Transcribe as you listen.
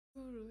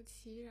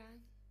其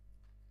然。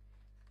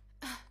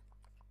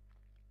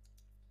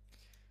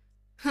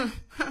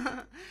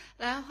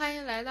来，欢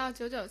迎来到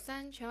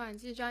993全网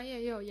既专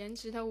业又有颜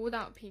值的舞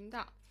蹈频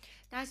道。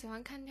大家喜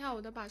欢看跳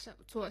舞的，把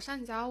左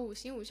上角5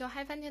星午休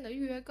嗨翻天的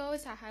预约勾一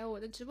下，还有我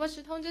的直播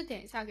时通知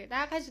点一下，给大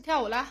家开始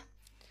跳舞啦。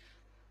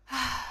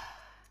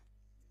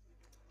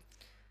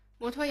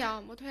摩托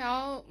摇，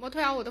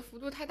我的幅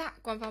度太大，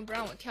官方不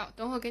让我跳，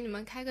等会儿给你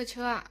们开个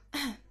车啊。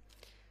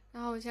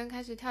然后我先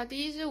开始跳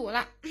第一支舞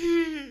啦。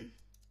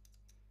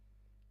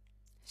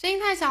声音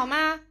太小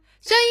吗？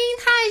声音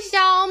太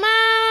小吗？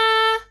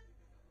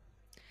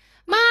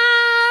妈！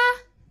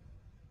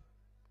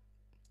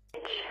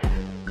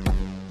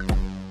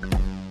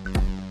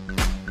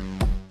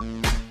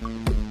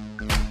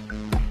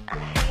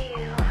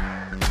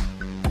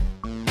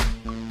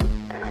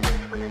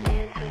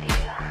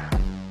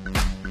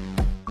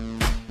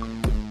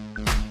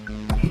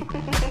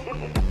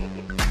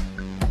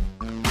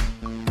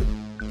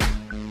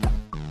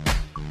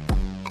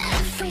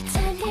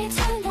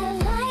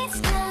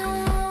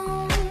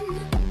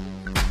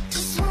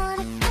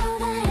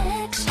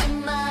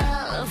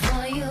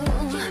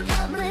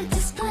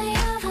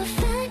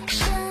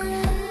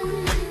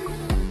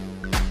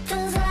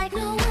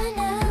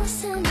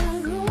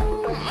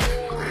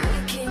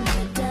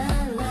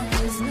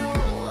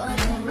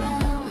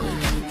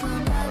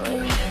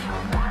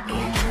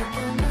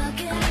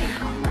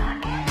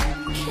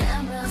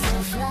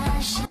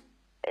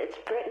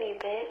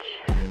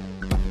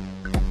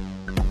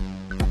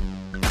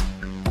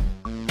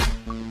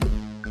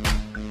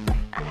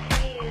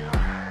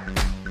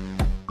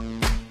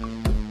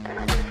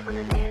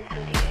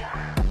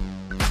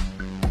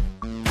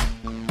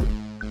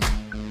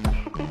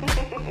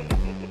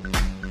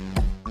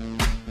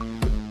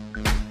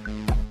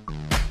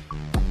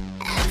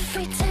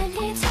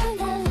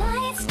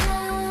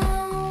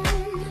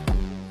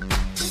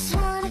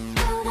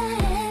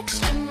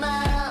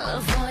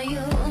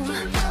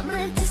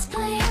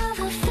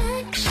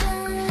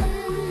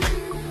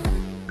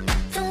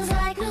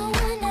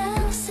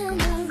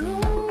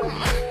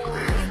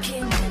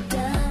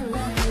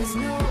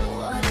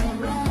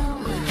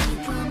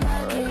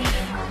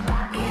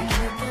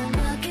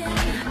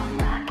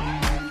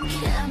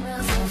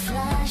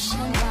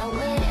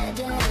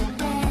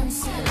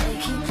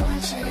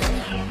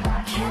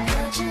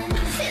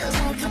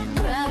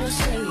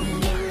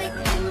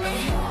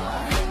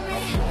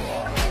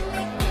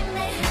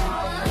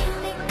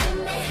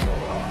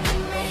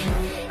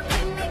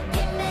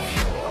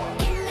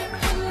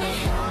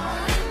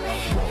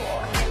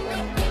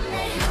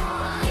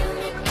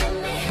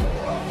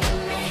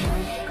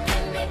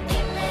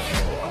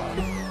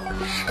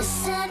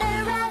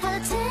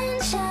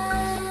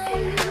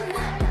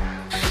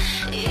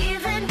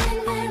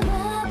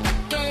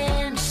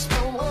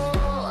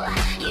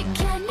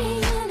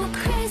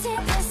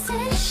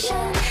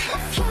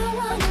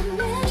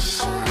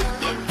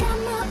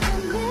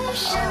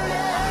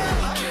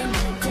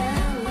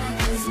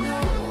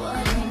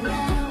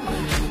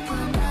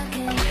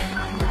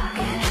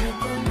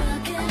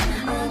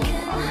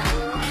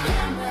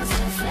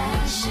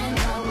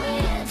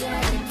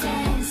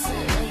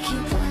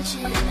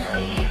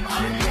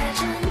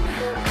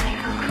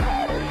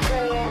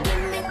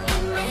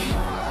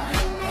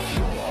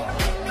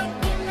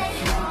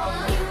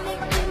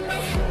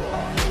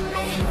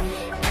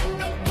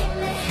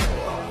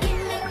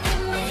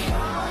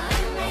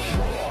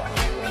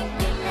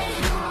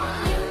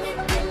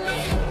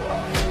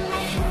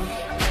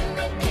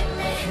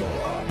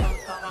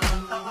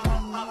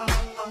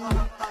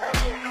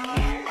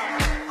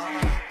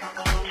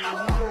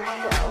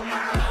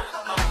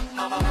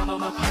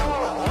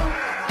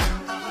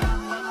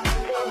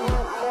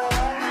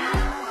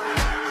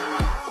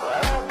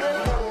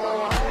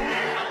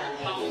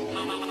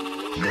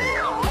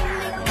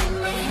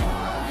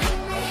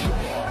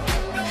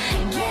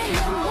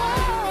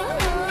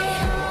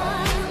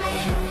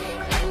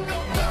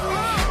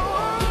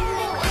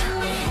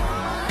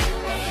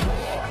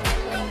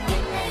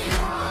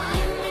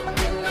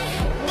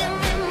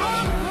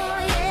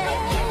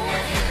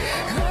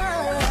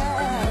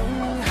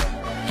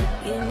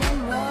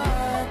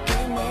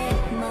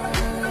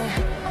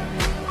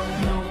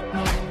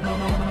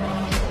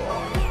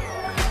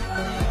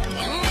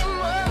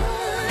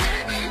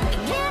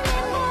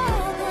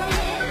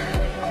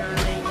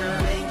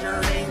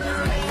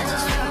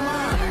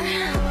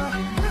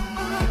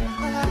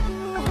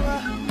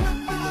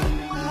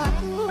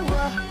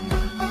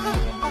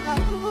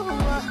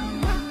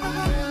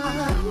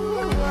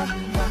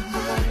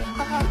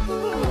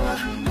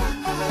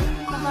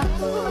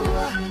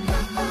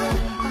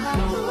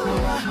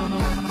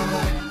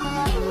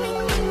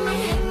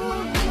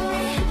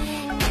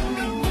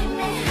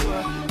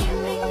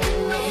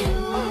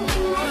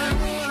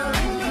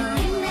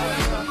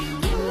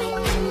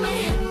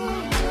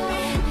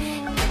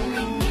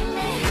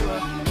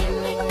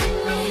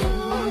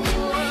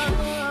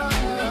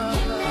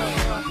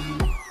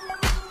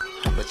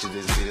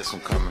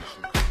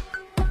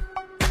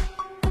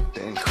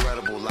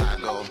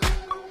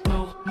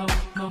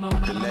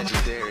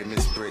 legendary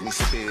Miss Britney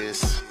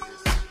Spears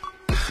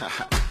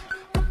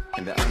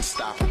and the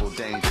unstoppable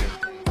danger.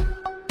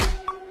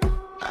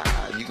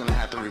 You're gonna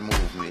have to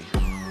remove me,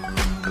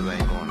 'cause I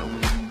ain't going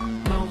nowhere.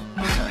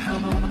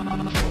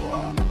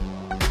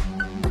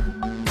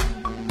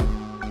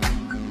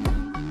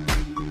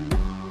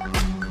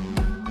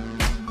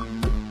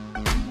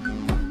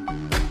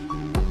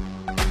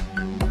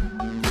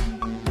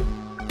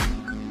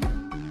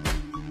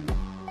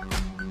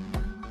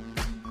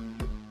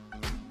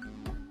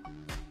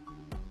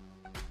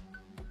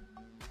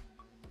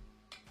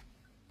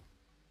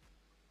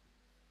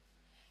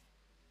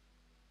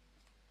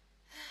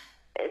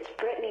 It's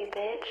Britney,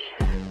 bitch.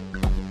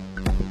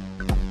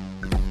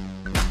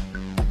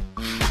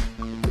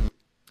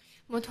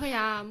 摩托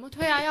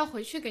摇要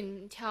回去给你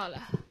们跳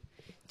了。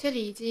这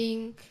里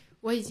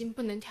我已经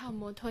不能跳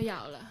摩托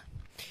摇了，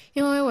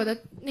因为我的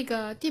那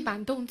个地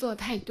板动作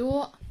太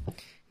多，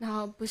然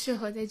后不适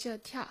合在这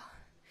跳。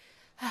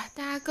大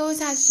家勾一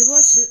下直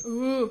播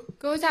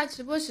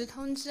时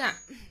通知啊！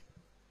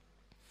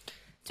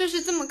就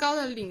是这么高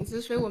的领子，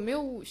所以我没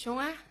有捂胸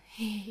啊，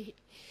嘿嘿嘿。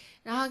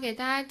然后给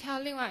大家跳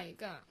另外一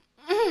个，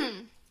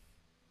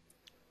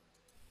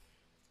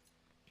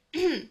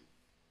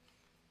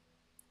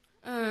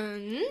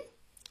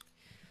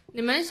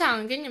你们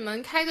想给你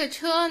们开个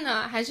车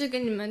呢，还是给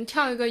你们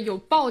跳一个有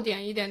爆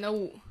点一点的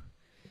舞？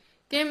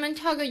给你们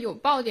跳个有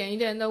爆点一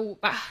点的舞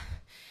吧。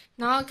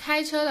然后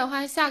开车的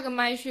话，下个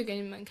麦序给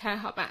你们开，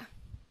好吧？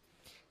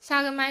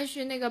下个麦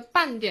序那个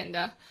半点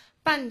的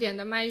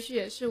麦序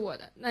也是我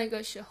的，那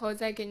个时候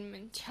再给你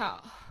们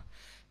跳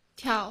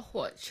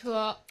火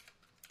车。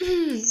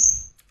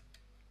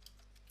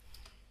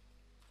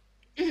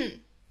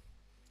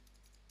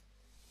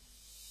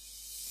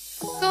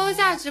勾一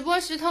下直播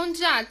时通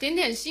知啊，点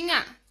点心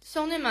啊，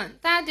兄弟们，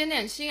大家点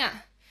点心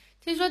啊！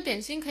听说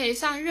点心可以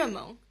上热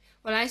门，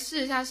我来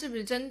试一下是不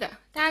是真的，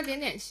大家点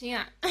点心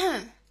啊！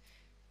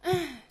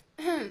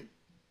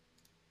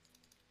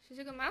是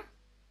这个吗？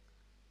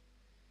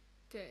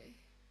对，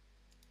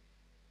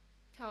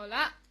跳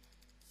了。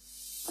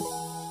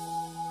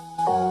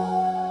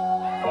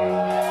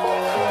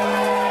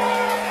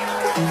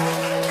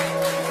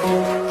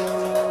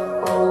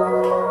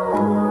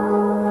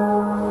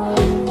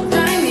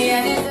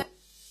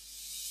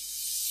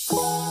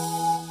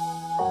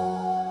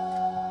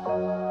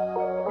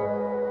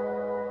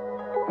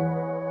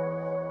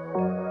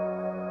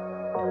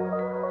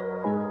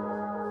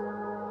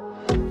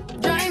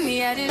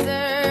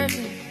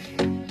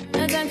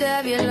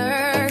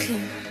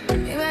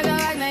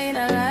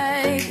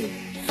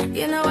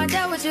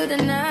The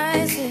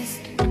nicest.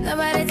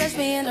 Nobody touched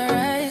me in a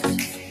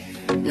righteous.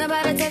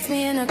 Nobody text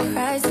me in a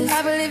crisis.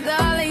 I believed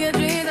all of your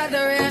dreams are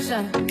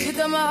duration. You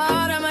took my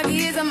heart, all my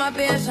keys, and my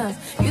patience.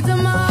 You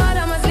took my heart,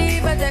 all my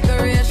sleep, a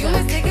decoration. You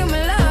mistaken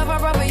my love, I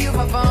brought for you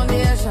for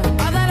foundation.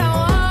 All that I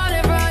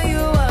wanted from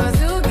you was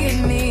to give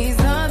me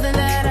something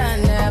that I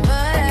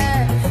never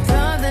had,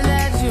 something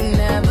that you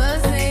never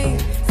seen,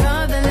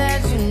 something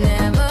that you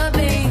never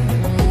been.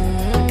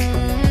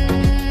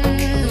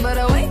 But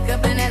I wake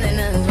up and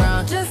nothing's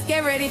wrong. Just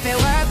get ready for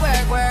work.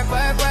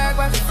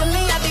 For me, I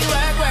be work.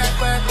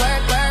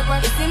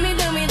 You see me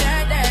do me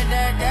dirt.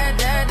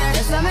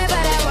 Just love me by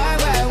that work.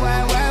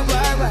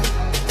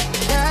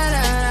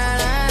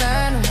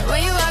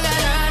 When you walk out,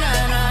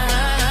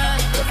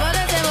 before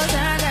the table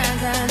turn.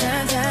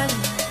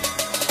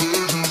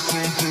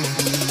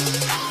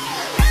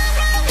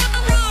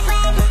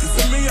 You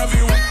see me, I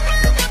be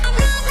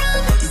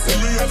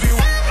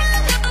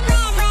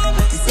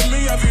work. You see me,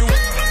 I be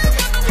work.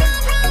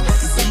 You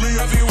see me,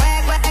 I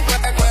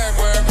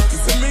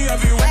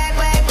be work.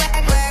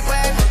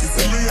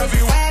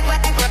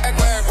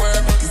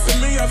 You see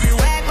me, I be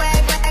work.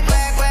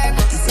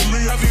 You see me,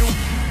 I be work.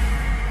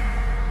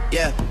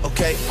 Yeah,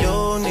 okay,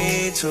 you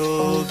need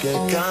to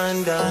get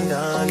done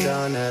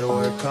at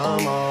work,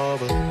 come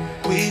over.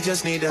 We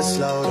just need to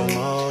slow the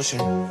motion.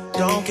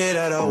 Don't get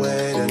out of the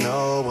way to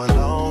no one.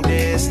 Long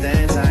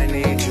distance, I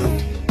need you.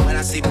 When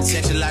I see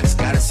potential, I just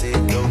gotta see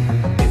it through.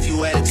 If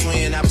you had a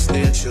twin, I would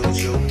still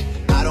choose you.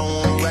 I don't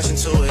wanna rush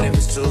into it if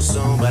it's too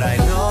soon, but I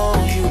know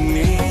you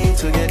need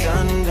to get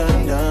done, and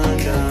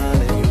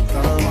you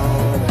come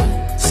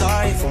over.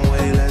 Sorry if I'm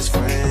way less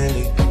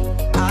friendly.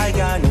 I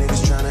got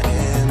niggas tryna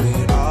end me.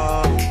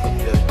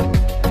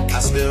 I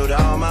spilled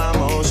all my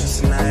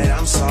emotions tonight,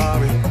 I'm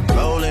sorry.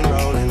 Rolling.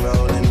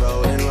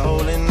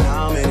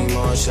 How many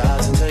more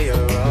shots until you're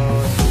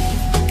rolling?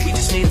 We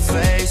just need a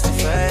face to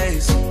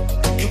face.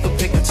 You can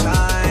pick the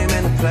time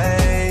and the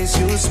place.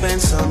 You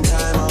spend some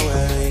time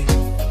away.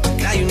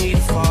 Now you need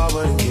to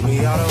forward and give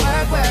me all the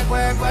work.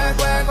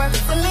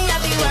 For me, I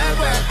be work.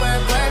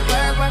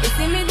 You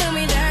see me do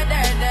me dirt.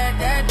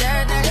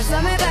 Just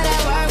love me by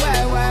that work.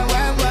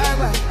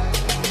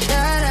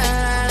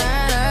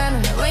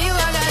 When you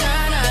walk out,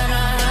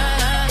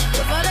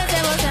 before the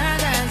table turn.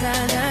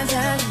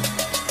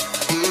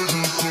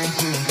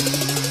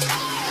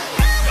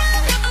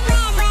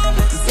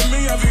 You see me,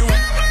 I be work.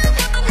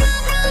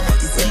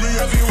 You see me,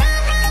 I be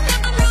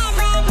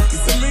work. You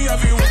see me, I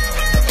be work.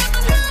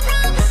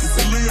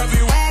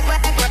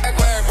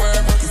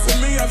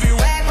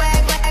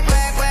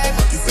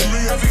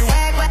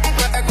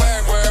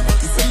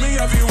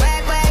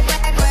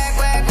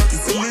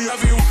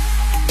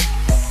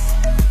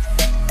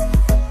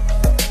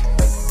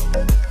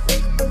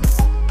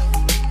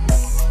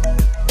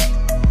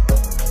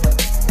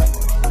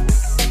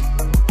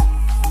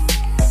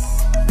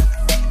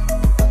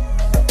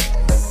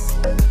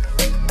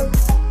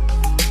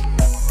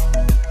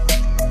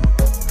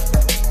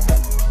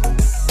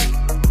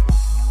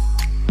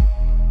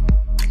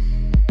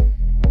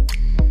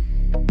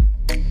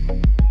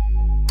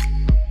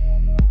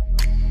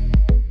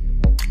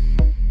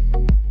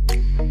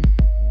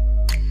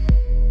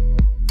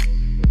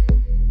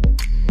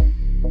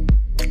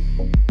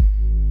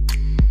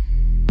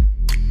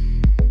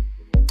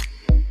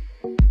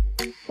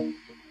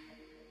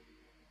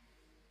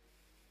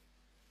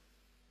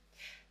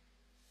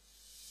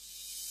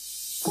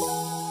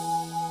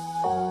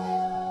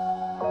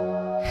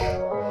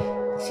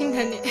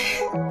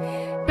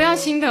 不要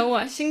心疼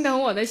我，心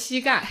疼我的膝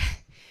盖。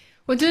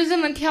我就是这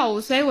么跳舞，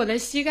所以我的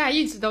膝盖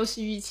一直都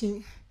是淤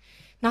青，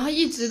然后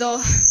一直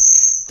都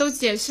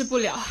解释不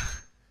了，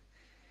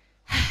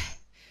唉，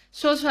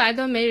说出来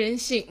都没人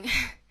信。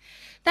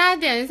大家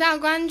点一下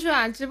关注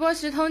啊，直播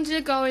时通知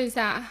勾一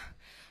下，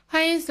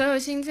欢迎所有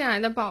新进来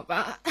的宝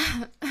宝。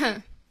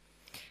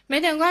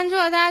没点关注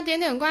的大家点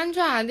点关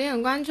注啊，点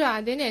点关注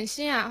啊，点点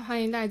心啊，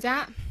欢迎大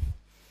家，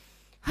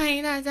欢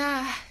迎大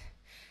家，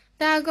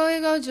大家勾一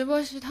勾直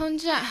播时通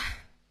知啊。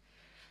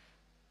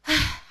唉，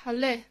好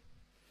累。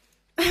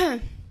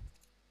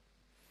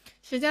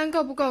时间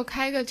够不够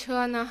开个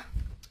车呢？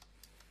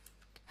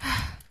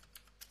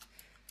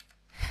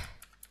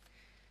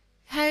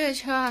开个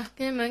车啊，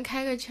给你们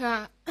开个车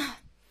啊！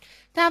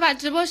大家把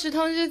直播时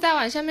通知再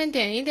往上面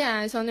点一点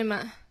啊，兄弟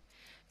们，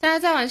大家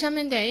再往上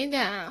面点一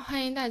点啊，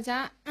欢迎大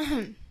家。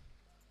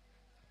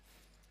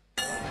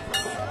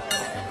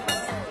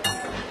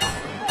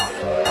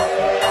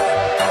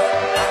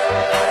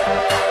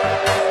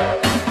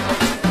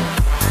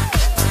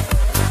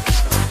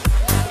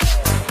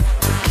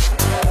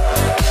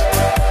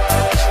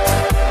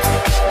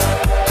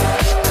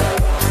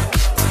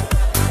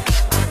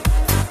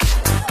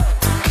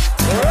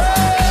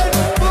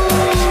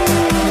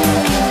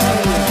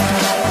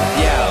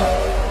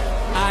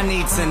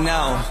To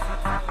know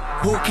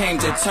who came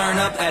to turn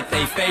up at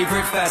their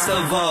favorite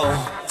festival.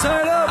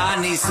 Turn up. I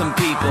need some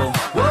people,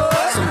 what?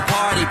 Some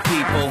party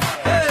people,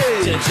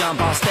 hey, to jump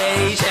on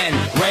stage and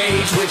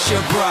rage with your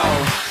bro.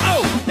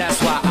 Oh,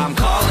 that's why I'm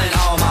calling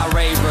all my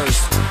ravers,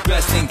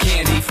 dressed in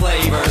candy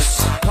flavors.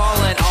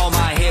 Calling all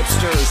my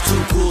hipsters,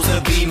 too cool to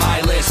be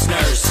my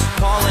listeners.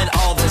 Calling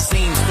all the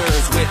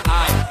scenesters with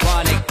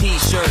ironic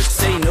t-shirts.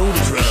 Say no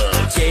to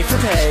drugs, gay for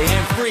pay,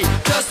 and free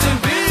Justin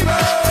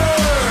Bieber.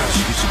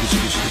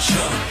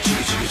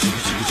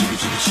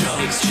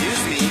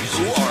 Excuse me,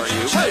 who are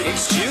you? Hey.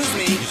 Excuse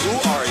me, who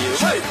are you?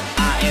 Hey.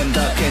 I am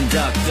the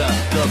conductor,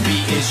 the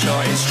beat is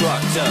your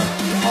instructor.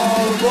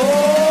 All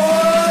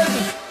aboard!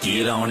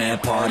 Get on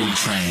that party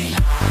train.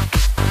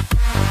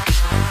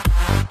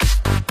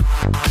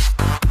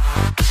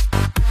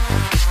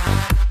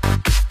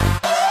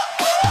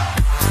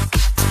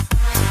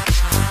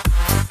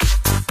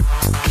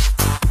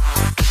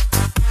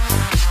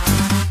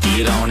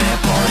 Get on that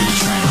party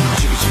train.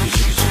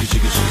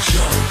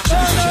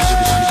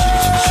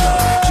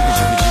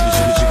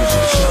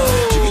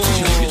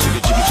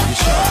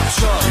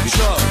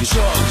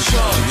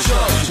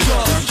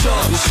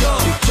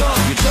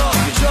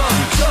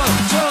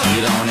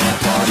 Get on that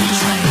party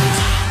train.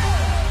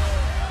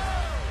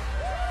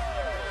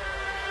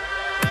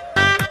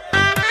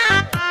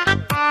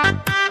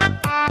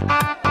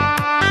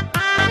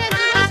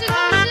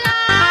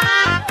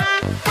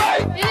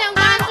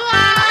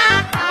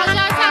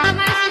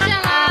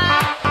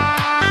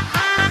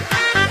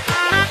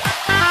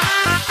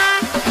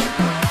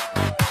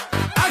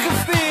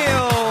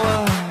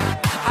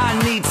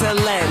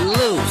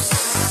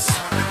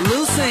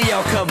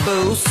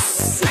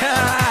 'Caboose.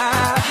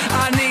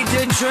 I need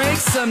to drink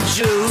some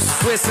juice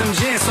with some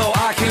gin so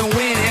I can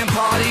win and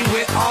party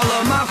with all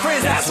of my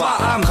friends. That's why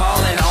I'm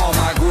calling all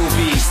my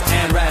groupies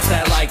and rats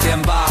that like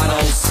them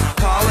bottles.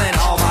 Calling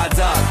all my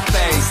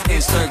duck-faced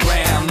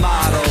Instagram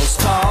models.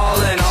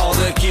 Calling all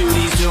the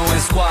cuties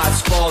doing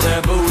squats for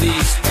their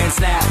booties. And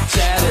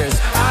Snapchatters,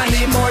 I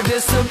need more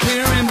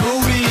disappearing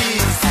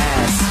boobies.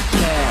 Ass,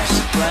 cash,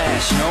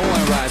 flash, no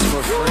one rides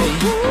for free.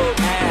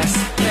 Ass,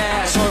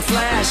 cash, or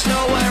flash,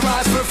 no one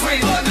rides for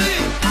free but me.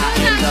 I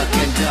am the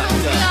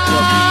conductor, the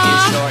beat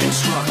is your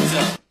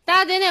instructor. 大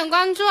家点点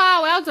关注啊，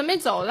我要准备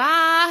走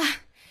啦，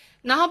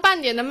然后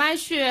半点的麦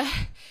序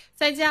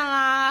再见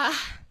啦，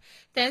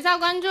点一下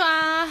关注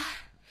啊，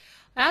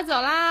我要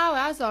走啦，我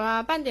要走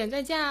啦，半点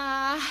再见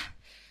啊，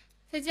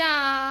再见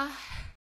啊。